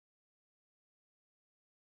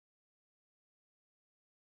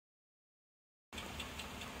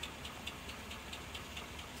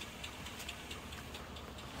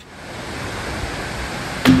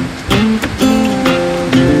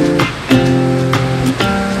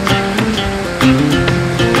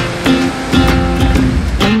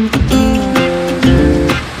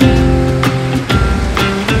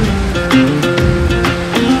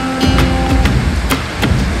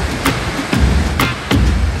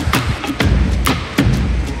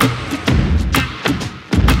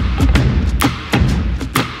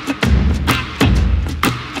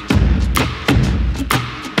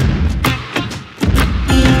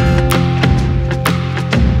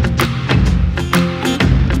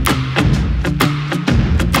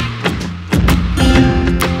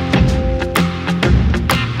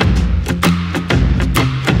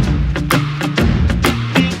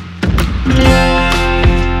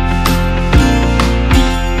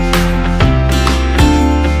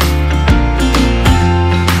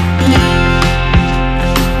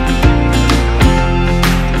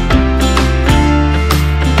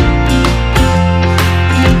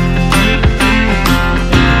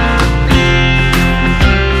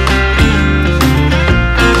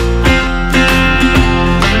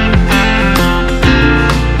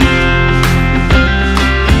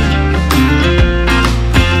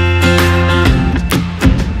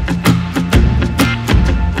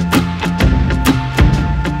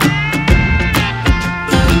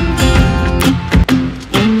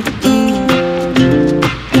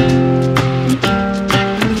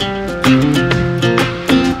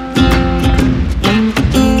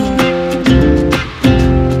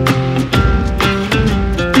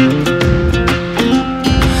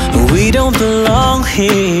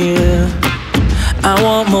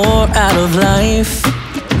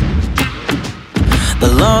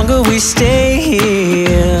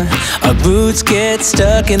boots get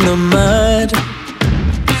stuck in the mud.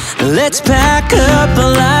 Let's pack up a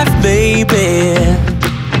life, baby,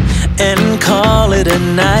 and call it a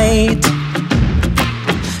night.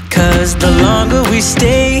 'Cause the longer we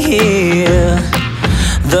stay here,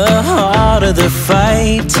 the harder the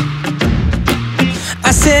fight.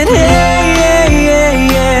 I said, hey, yeah, yeah,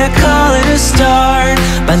 yeah, call it a start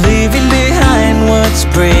by leaving behind what's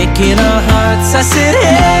breaking our hearts. I said,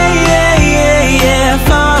 hey, yeah, yeah, yeah,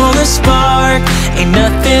 follow the spark. Ain't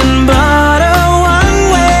nothing but a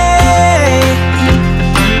one-way.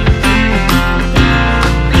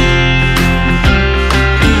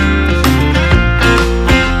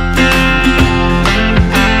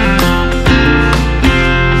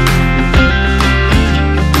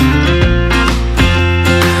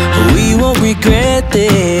 Regret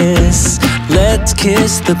this, let's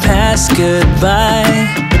kiss the past goodbye.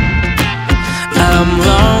 I'm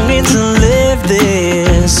longing to live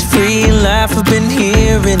this free life I've been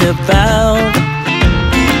hearing about.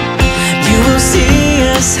 You will see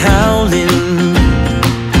us howling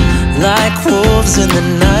like wolves in the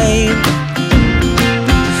night.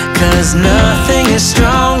 'Cause nothing is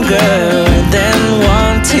stronger than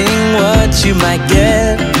wanting what you might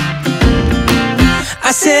get.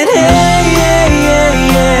 I said, hey, yeah, yeah,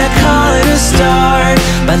 yeah, call it a start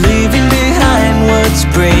by leaving behind what's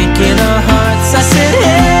breaking our hearts. I said,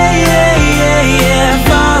 hey, yeah, yeah, yeah,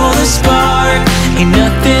 follow the spark. Ain't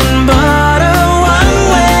nothing but a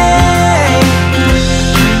one-way.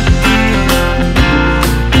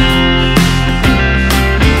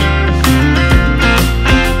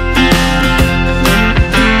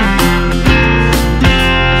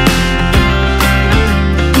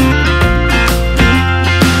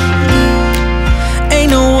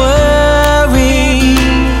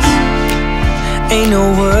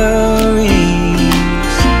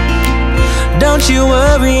 Don't you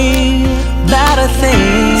worry about a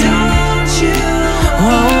thing. Don't you?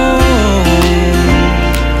 Oh,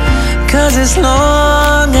 'cause as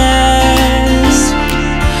long as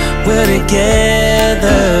we're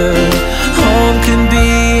together, home can be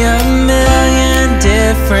a million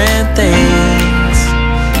different things.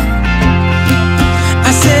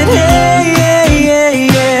 I said, hey, yeah, yeah,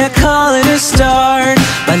 yeah, call it a start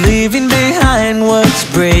by leaving behind what's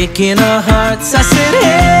breaking our hearts. I said,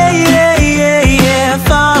 hey, yeah, yeah, yeah,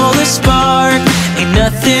 follow the spark. Ain't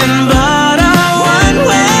nothing but a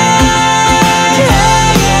one-way. Yeah,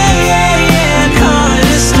 yeah, yeah, yeah, call it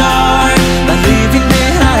a start by leaving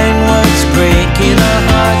behind what's breaking our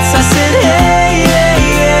hearts. I said, hey, yeah,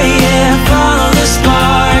 yeah, yeah, follow the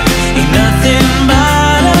spark. Ain't nothing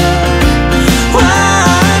but a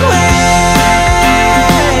one-way.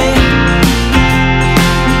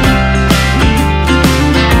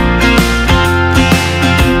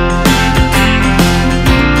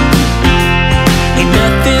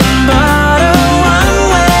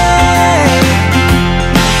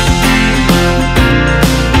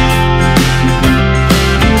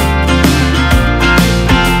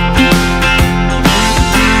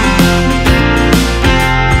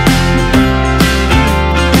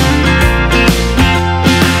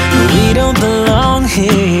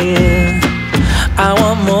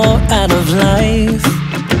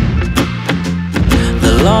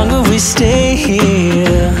 Stay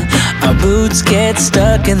here, our boots get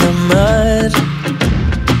stuck in the mud.